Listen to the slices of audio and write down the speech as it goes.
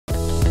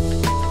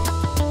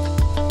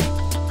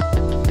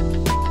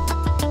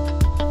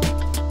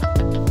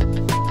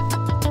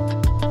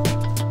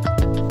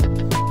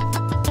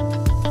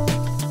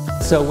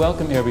So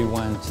welcome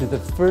everyone to the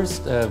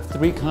first of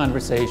 3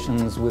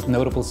 conversations with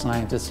notable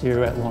scientists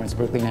here at Lawrence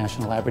Berkeley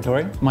National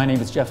Laboratory. My name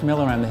is Jeff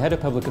Miller, I'm the head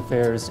of public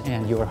affairs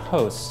and your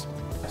host.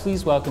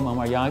 Please welcome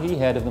Omar Yaghi,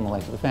 head of the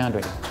Molecular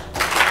Foundry.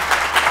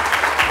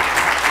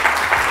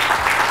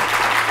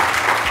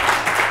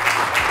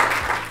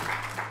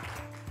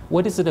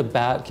 What is it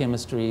about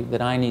chemistry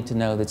that I need to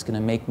know that's going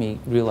to make me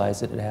realize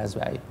that it has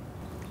value?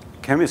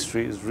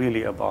 Chemistry is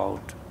really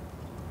about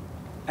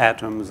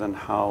atoms and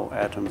how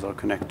atoms are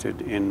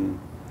connected in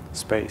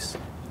space.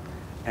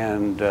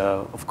 And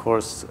of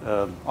course,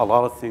 a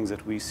lot of things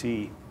that we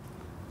see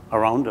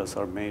around us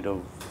are made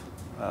of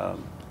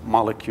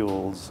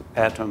molecules,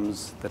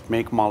 atoms that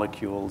make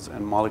molecules,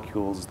 and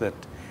molecules that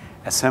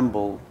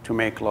assemble to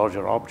make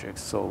larger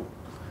objects. So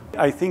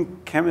I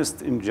think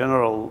chemists in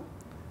general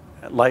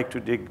like to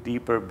dig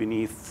deeper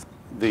beneath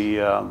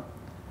the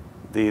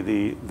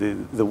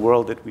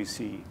world that we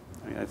see.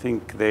 I mean, I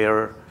think they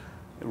are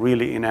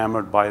really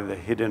enamored by the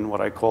hidden, what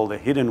I call the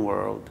hidden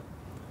world.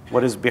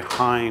 What is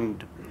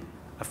behind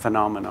a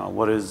phenomena?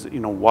 What is,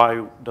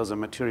 why does a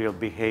material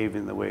behave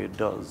in the way it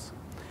does?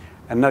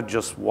 And not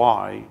just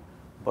why,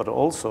 but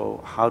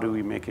also how do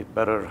we make it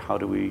better? How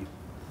do we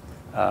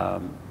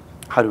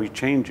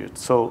change it?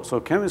 So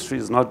chemistry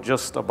is not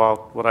just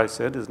about what I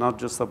said, is not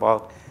just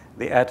about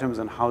the atoms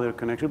and how they're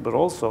connected, but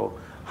also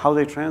how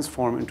they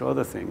transform into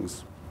other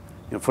things.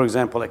 For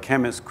example, a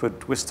chemist could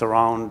twist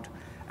around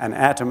an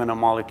atom in a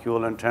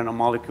molecule and turn a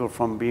molecule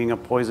from being a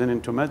poison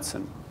into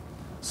medicine.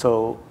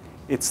 So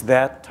it's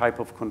that type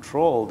of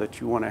control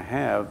that you want to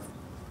have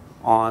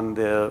on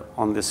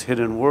this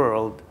hidden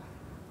world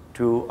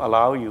to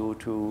allow you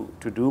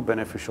to do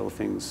beneficial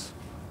things.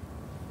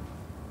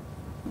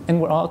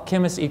 And we're all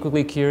chemists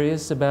equally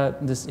curious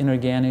about this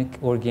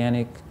inorganic,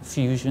 organic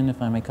fusion,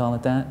 if I may call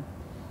it that?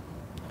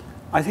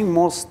 I think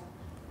most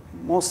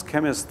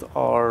chemists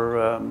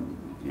are,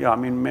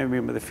 maybe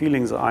the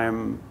feelings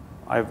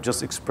I've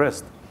just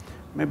expressed,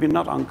 maybe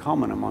not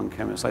uncommon among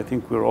chemists. I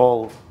think we're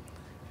all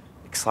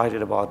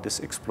excited about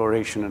this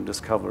exploration and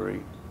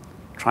discovery,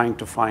 trying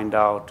to find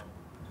out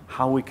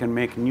how we can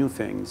make new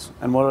things,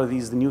 and what are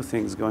these new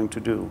things going to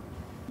do.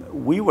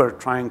 We were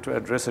trying to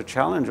address a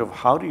challenge of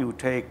how do you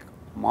take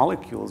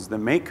molecules, the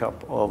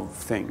makeup of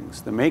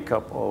things, the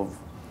makeup of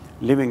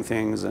living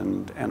things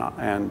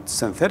and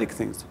synthetic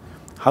things.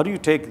 How do you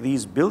take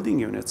these building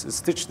units and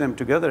stitch them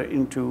together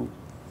into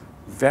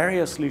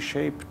variously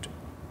shaped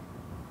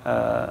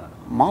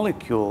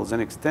molecules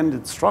and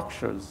extended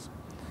structures?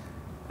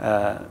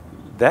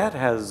 That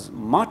has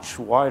much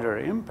wider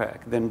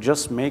impact than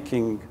just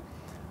making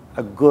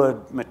a good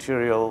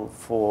material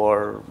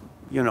for,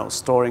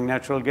 storing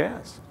natural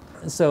gas.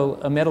 So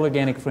a metal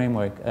organic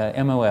framework,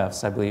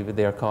 MOFs, I believe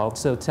they're called.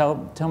 So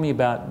tell me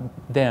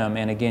about them.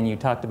 And again, you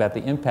talked about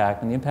the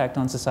impact and the impact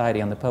on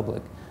society, on the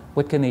public.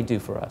 What can they do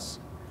for us?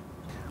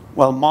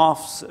 Well,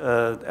 MOFs,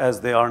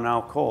 as they are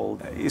now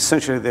called,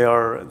 essentially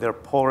they're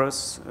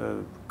porous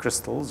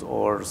crystals,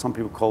 or some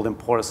people call them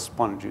porous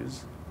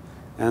sponges.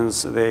 And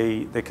so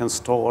they can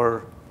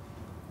store,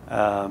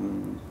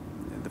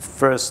 the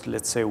first,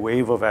 let's say,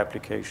 wave of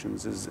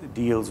applications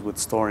deals with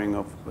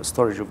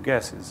storage of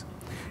gases.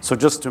 So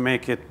just to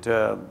make it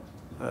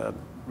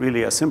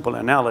really a simple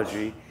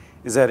analogy,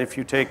 is that if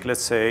you take,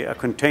 let's say, a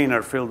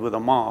container filled with a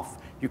MOF,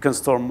 you can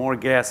store more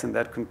gas in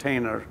that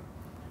container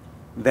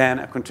than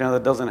a container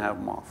that doesn't have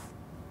MOF,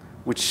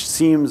 which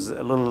seems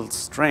a little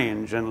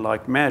strange and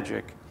like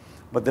magic.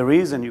 But the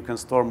reason you can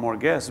store more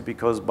gas is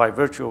because by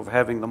virtue of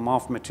having the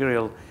MOF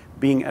material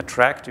being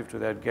attractive to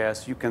that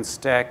gas, you can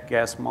stack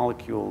gas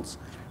molecules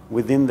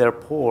within their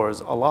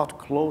pores a lot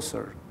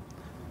closer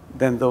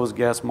than those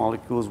gas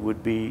molecules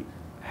would be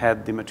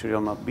had the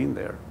material not been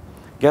there.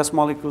 Gas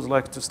molecules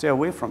like to stay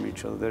away from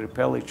each other, they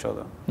repel each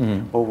other.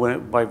 Mm-hmm.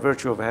 But by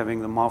virtue of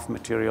having the MOF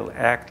material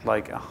act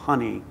like a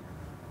honey,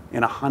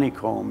 in a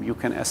honeycomb, you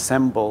can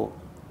assemble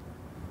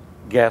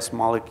gas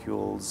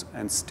molecules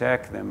and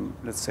stack them,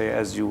 let's say,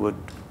 as you would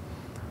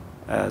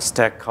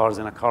stack cars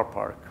in a car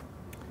park,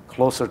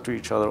 closer to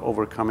each other,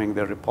 overcoming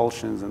their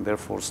repulsions and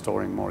therefore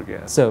storing more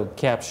gas. So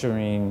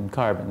capturing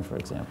carbon, for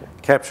example.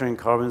 Capturing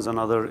carbon is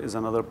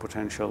another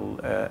potential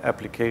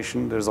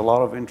application. There's a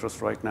lot of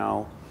interest right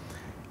now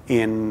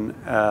in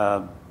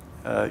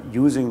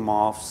using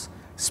MOFs,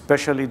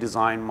 specially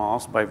designed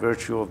MOFs, by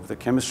virtue of the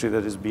chemistry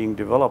that is being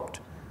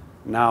developed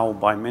now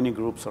by many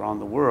groups around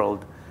the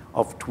world,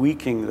 of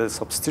tweaking the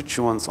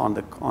substituents on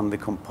the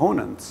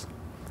components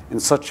in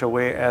such a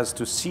way as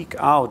to seek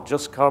out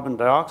just carbon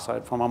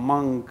dioxide from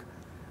among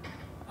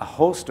a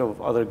host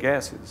of other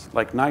gases,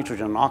 like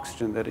nitrogen and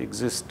oxygen, that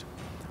exist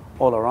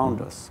all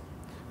around us.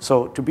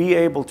 So to be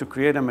able to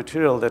create a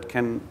material that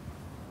can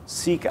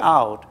seek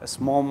out a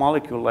small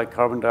molecule like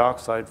carbon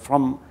dioxide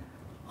from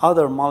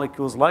other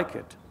molecules like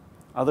it,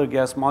 other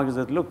gas molecules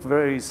that look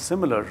very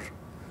similar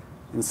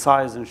in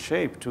size and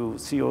shape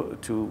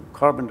to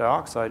carbon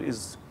dioxide,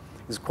 is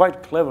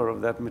quite clever of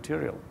that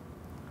material.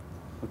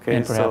 Okay,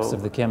 and perhaps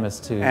of the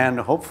chemist too. And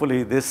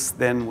hopefully this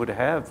then would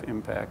have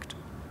impact.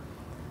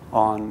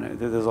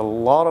 There's a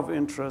lot of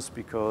interest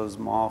because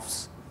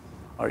MOFs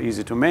are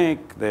easy to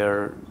make.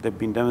 They've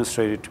been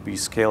demonstrated to be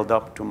scaled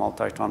up to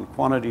multi-ton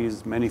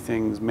quantities.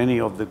 Many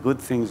of the good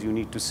things you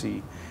need to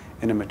see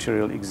in a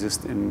material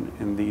exist in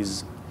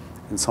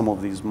some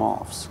of these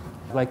MOFs.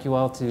 I'd like you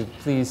all to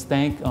please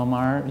thank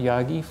Omar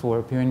Yaghi for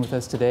appearing with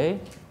us today.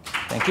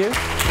 Thank you.